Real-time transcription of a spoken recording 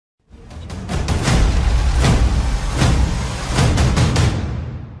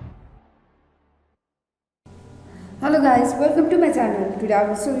Hello guys, welcome to my channel. Today I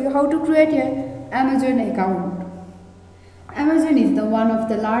will show you how to create your Amazon account. Amazon is one of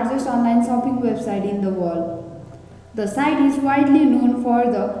the largest online shopping website in the world. The site is widely known for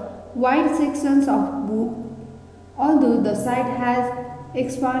the wide sections of books, although the site has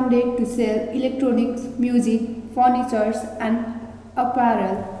expanded to sell electronics, music, furniture and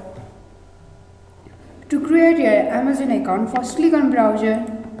apparel. To create your Amazon account, first click on browser,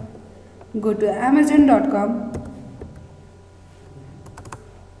 go to amazon.com.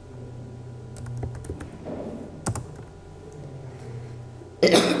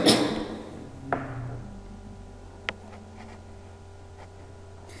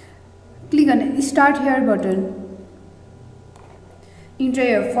 Click on Start Here button. Enter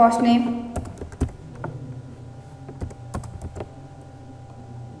your first name,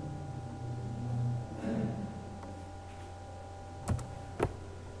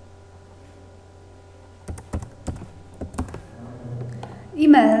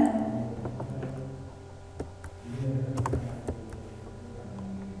 email,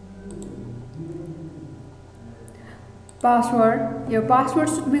 password. Your password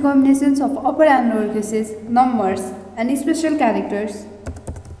should be combinations of upper and lower cases, numbers and special characters.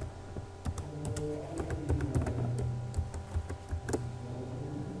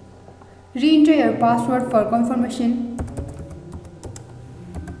 Re-enter your password for confirmation.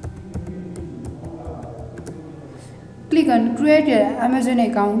 Click on Create your Amazon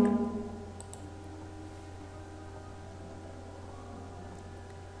account.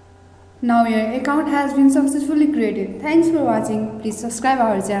 Now your account has been successfully created. Thanks for watching. Please subscribe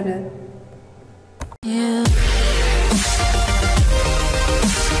our channel.